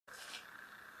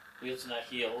Wheels Not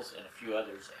Heels and a few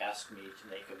others asked me to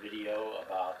make a video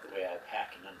about the way I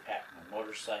pack and unpack my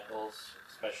motorcycles,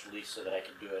 especially so that I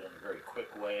can do it in a very quick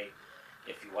way.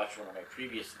 If you watch one of my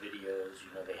previous videos,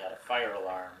 you know they had a fire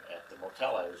alarm at the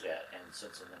motel I was at, and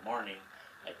since in the morning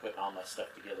I put all my stuff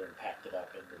together and packed it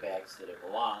up in the bags that it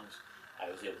belongs,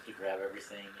 I was able to grab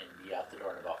everything and be out the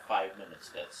door in about 5 minutes.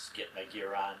 That's get my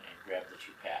gear on and grab the 2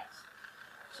 packs.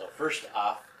 So first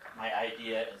off, my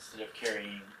idea, instead of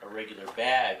carrying a regular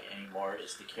bag anymore,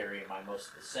 is to carry my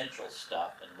most essential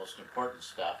stuff and most important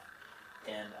stuff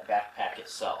in a backpack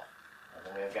itself. And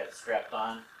the way I've got it strapped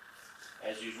on,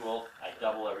 as usual, I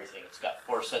double everything. It's got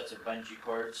 4 sets of bungee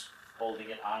cords holding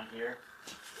it on here.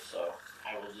 So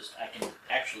I can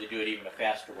actually do it even a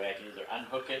faster way. I can either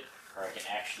unhook it, or I can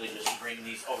actually just bring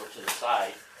these over to the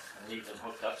side and leave them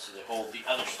hooked up so they hold the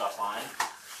other stuff on.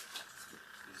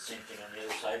 Same thing on the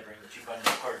other side, bring the 2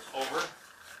 bungee cords over,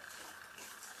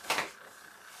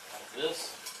 like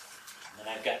this, and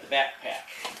then I've got the backpack.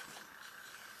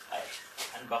 I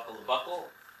unbuckle the buckle,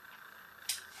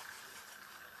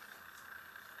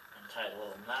 untie a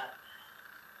little knot.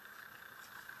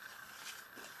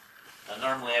 Now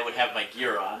normally I would have my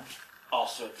gear on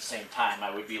also at the same time. I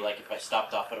would be like, if I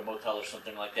stopped off at a motel or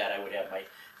something like that, I would have my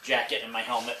jacket and my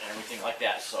helmet and everything like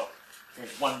that. So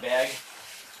here's one bag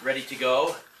ready to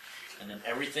go. And then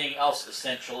everything else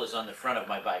essential is on the front of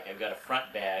my bike. I've got a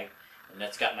front bag, and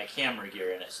that's got my camera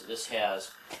gear in it. So this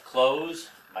has clothes,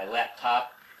 my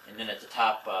laptop, and then at the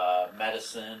top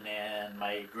medicine and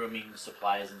my grooming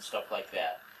supplies and stuff like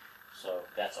that. So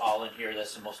that's all in here.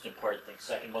 That's the most important thing.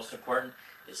 Second most important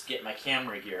is get my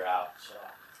camera gear out. So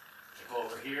I'll go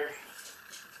over here.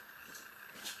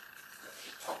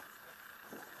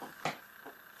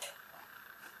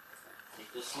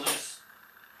 Take this loose.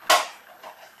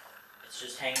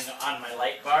 Just hanging on my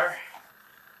light bar.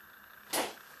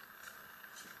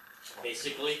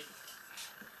 Basically,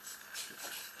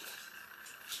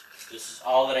 this is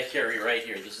all that I carry right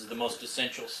here. This is the most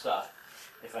essential stuff.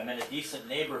 If I'm in a decent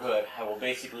neighborhood, I will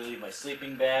basically leave my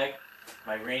sleeping bag,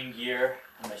 my rain gear,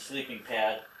 and my sleeping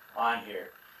pad on here.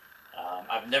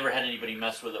 I've never had anybody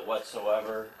mess with it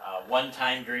whatsoever. One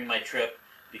time during my trip,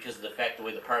 because of the fact the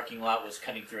way the parking lot was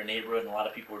cutting through a neighborhood and a lot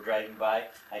of people were driving by,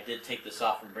 I did take this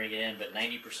off and bring it in, but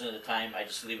 90% of the time I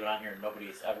just leave it on here and nobody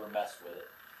has ever messed with it.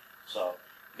 So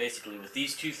basically with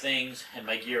these 2 things and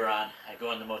my gear on, I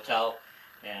go in the motel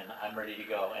and I'm ready to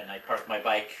go. And I park my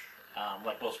bike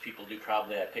like most people do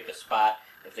probably. I pick a spot.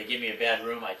 If they give me a bad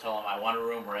room, I tell them I want a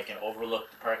room where I can overlook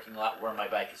the parking lot where my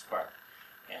bike is parked.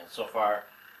 And so far,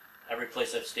 every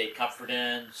place I've stayed Comfort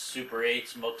Inn, Super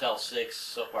 8s, Motel 6,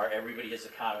 so far everybody has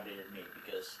accommodated me,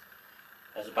 because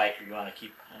as a biker you want to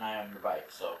keep an eye on your bike.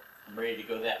 So I'm ready to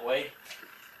go that way,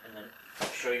 and then I'll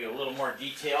show you a little more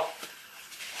detail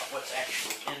of what's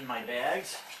actually in my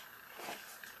bags.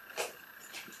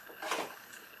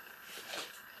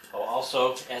 Oh,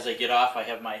 also, as I get off, I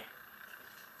have my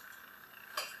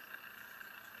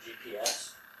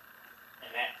GPS.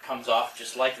 And that comes off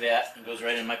just like that and goes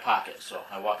right in my pocket. So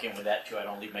I walk in with that too. I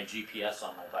don't leave my GPS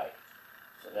on my bike.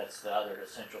 So that's the other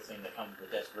essential thing that comes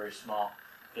with. That's very small,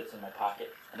 fits in my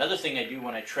pocket. Another thing I do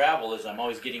when I travel is I'm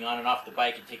always getting on and off the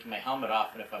bike and taking my helmet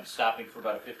off. And if I'm stopping for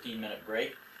about a 15-minute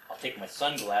break, I'll take my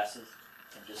sunglasses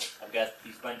and I've got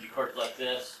these bungee cords like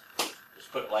this.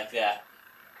 Just put it like that.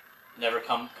 Never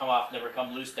come off, never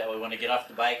come loose. That way when I get off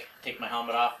the bike, take my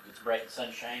helmet off. If it's bright and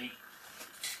sunshiny,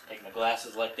 take my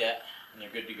glasses like that, and they're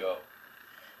good to go.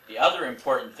 The other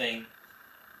important thing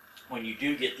when you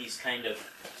do get these kind of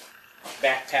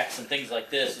backpacks and things like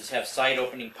this is have side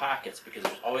opening pockets, because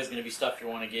there's always going to be stuff you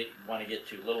want to get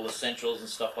to, little essentials and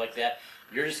stuff like that.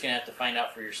 You're just going to have to find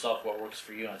out for yourself what works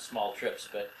for you on small trips,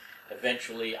 but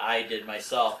eventually I did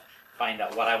myself find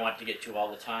out what I want to get to all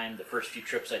the time. The first few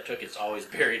trips I took, it's always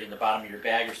buried in the bottom of your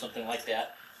bag or something like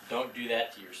that. Don't do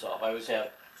that to yourself. I always have,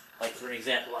 like for an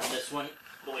example on this one,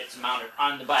 the way it's mounted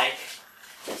on the bike,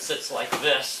 it sits like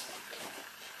this.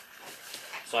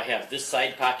 So I have this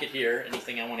side pocket here,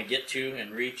 anything I want to get to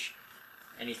and reach,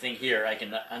 anything here, I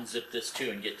can unzip this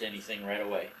too and get to anything right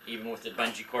away, even with the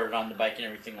bungee cord on the bike and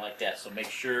everything like that. So make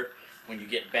sure when you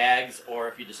get bags, or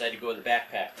if you decide to go with a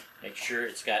backpack, make sure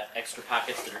it's got extra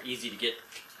pockets that are easy to get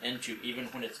into, even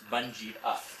when it's bungeed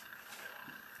up.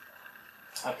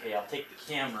 Okay, I'll take the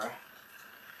camera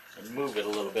and move it a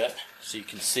little bit so you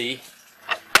can see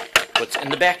what's in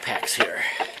the backpacks here.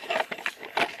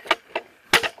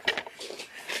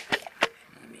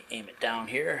 Let me aim it down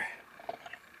here.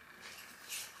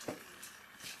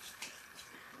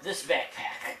 This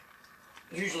backpack,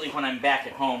 usually when I'm back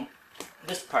at home,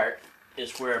 this part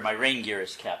is where my rain gear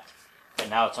is kept. And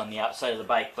now it's on the outside of the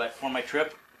bike, but for my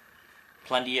trip,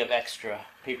 plenty of extra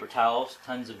paper towels,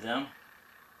 tons of them.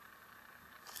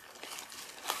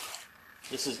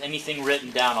 This is anything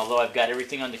written down, although I've got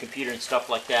everything on the computer and stuff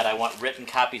like that. I want written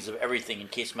copies of everything in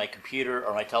case my computer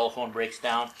or my telephone breaks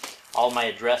down. All my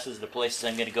addresses, the places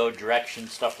I'm going to go,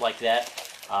 directions, stuff like that.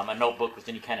 A notebook with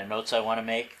any kind of notes I want to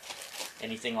make.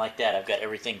 Anything like that. I've got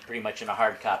everything pretty much in a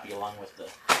hard copy along with the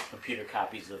computer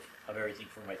copies of everything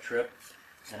for my trip.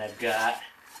 And I've got,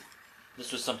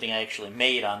 this was something I actually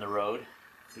made on the road,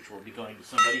 which will be going to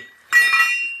somebody.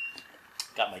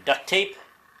 Got my duct tape.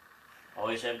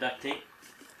 Always have duct tape.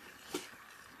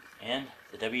 And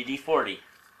the WD-40.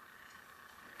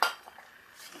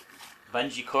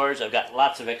 Bungee cords. I've got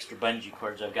lots of extra bungee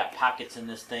cords. I've got pockets in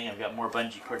this thing. I've got more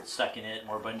bungee cords stuck in it,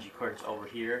 more bungee cords over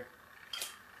here.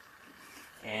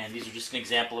 And these are just an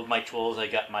example of my tools. I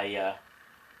got my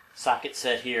socket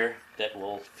set here that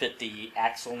will fit the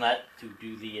axle nut to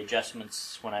do the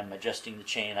adjustments when I'm adjusting the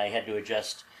chain. I had to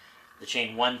adjust the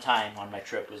chain one time on my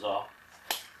trip was all.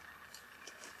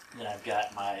 Then I've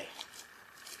got my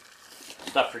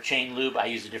stuff for chain lube. I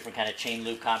use a different kind of chain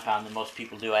lube compound than most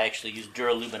people do. I actually use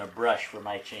Duralube and a brush for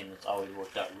my chain. That's always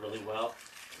worked out really well.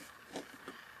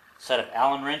 Set of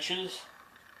Allen wrenches.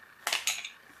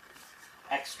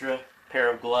 Extra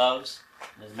pair of gloves.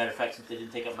 And as a matter of fact, since they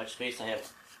didn't take up much space, I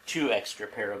have 2 extra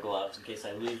pair of gloves in case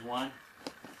I lose one.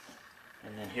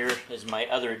 And then here is my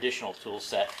other additional tool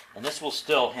set. And this will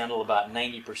still handle about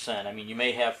 90%. I mean, you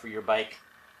may have for your bike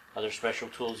other special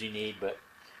tools you need, but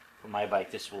for my bike,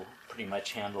 this will pretty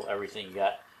much handle everything. You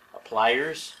got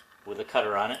pliers with a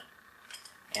cutter on it,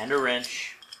 and a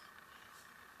wrench,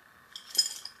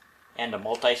 and a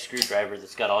multi-screwdriver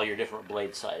that's got all your different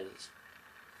blade sizes.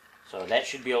 So that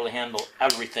should be able to handle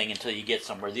everything until you get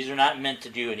somewhere. These are not meant to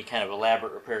do any kind of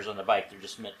elaborate repairs on the bike. They're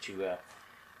just meant to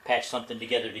patch something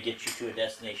together to get you to a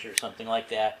destination or something like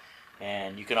that.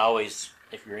 And you can always,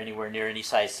 if you're anywhere near any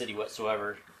size city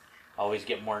whatsoever, always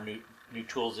get more new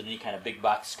tools in any kind of big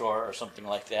box store or something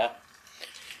like that.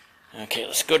 Okay,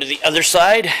 let's go to the other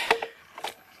side.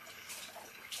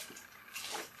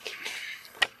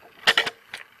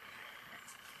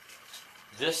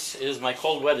 This is my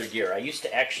cold weather gear. I used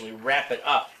to actually wrap it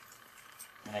up,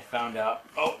 and I found out,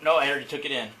 oh no, I already took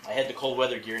it in. I had the cold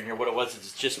weather gear in here. What it was is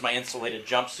it's just my insulated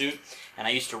jumpsuit, and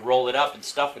I used to roll it up and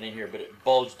stuff it in here, but it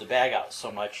bulged the bag out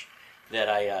so much that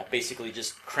I basically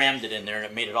just crammed it in there, and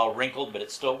it made it all wrinkled, but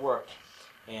it still worked.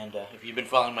 And if you've been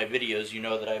following my videos, you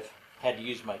know that I've had to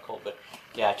use my cold. But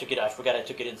yeah, I forgot I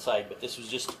took it inside. But this was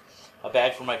just a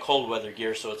bag for my cold weather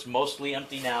gear, so it's mostly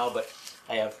empty now. But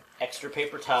I have extra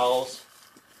paper towels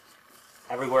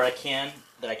everywhere I can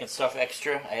that I can stuff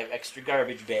extra. I have extra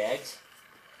garbage bags,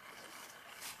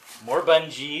 more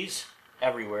bungees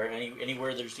everywhere,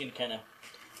 anywhere there's any kind of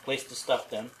place to stuff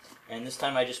them. And this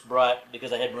time I just brought,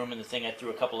 because I had room in the thing, I threw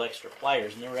a couple extra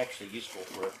pliers, and they were actually useful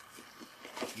for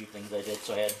a few things I did.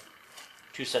 So I had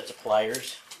 2 sets of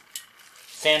pliers.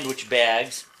 Sandwich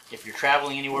bags. If you're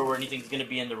traveling anywhere where anything's going to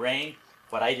be in the rain,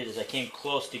 what I did is I came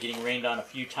close to getting rained on a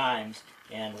few times,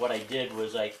 and what I did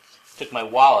was I took my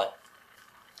wallet,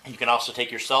 and you can also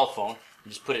take your cell phone,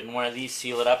 and just put it in one of these,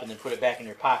 seal it up, and then put it back in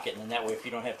your pocket, and then that way if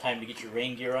you don't have time to get your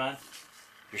rain gear on,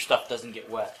 your stuff doesn't get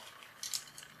wet.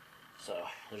 So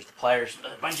there's the pliers, the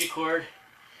bungee cord,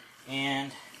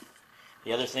 and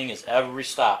the other thing is every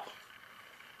stop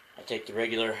I take the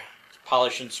regular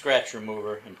polish and scratch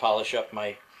remover and polish up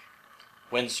my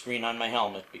windscreen on my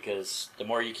helmet, because the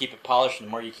more you keep it polished and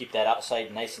the more you keep that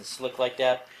outside nice and slick like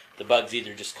that, the bugs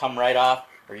either just come right off,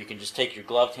 or you can just take your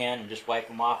gloved hand and just wipe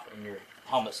them off and your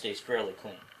helmet stays fairly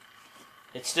clean.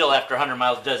 It still, after 100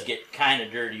 miles, does get kind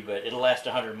of dirty, but it'll last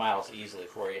 100 miles easily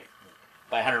for you.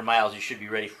 By 100 miles, you should be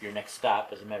ready for your next stop.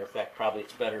 As a matter of fact, probably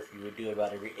it's better if you would do it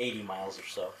about every 80 miles or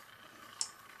so.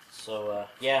 So,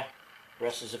 yeah, the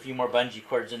rest is a few more bungee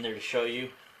cords in there to show you.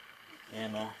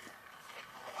 And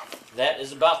that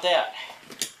is about that.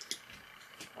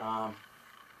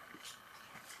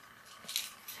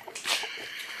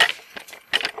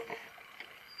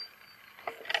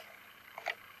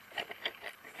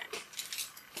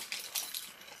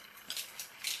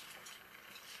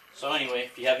 So anyway,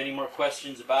 if you have any more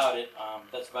questions about it,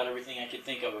 that's about everything I could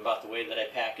think of about the way that I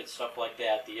pack it, stuff like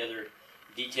that. The other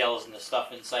details and the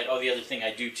stuff inside. Oh, the other thing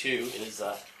I do too is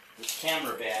this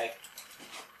camera bag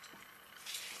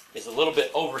is a little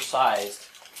bit oversized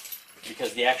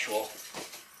because the actual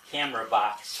camera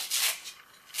box,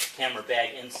 camera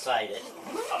bag inside it,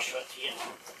 I'll show it to you.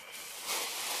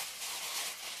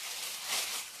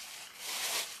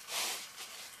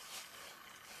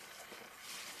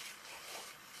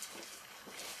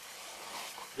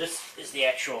 This is the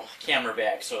actual camera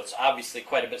bag. So it's obviously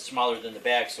quite a bit smaller than the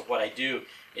bag. So what I do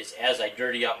is, as I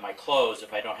dirty up my clothes,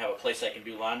 if I don't have a place I can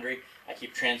do laundry, I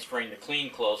keep transferring the clean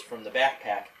clothes from the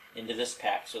backpack into this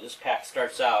pack. So this pack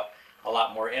starts out a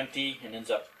lot more empty and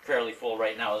ends up fairly full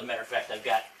right now. As a matter of fact, I've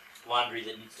got laundry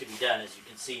that needs to be done, as you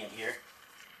can see in here.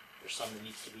 There's some that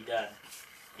needs to be done.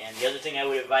 And the other thing I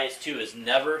would advise too is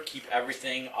never keep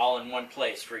everything all in one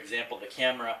place. For example, the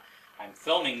camera I'm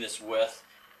filming this with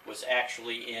was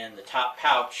actually in the top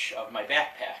pouch of my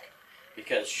backpack,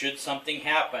 because should something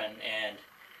happen and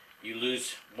you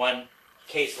lose one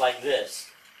case like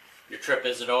this, your trip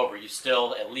isn't over. You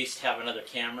still at least have another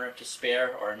camera to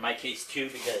spare, or in my case two,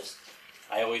 because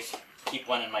I always keep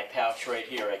one in my pouch right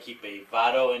here. I keep a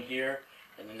Vado in here,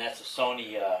 and then that's a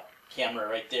Sony camera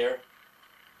right there.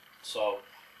 So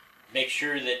make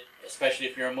sure that, especially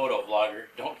if you're a moto vlogger,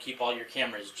 don't keep all your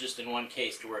cameras just in one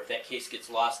case, to where if that case gets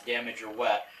lost, damaged, or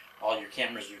wet, all your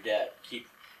cameras are dead. Keep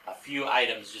a few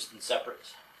items just in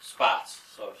separate spots,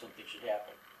 so if something should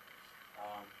happen.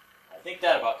 I think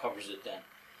that about covers it then.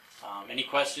 Any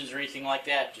questions or anything like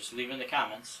that, just leave in the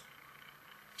comments.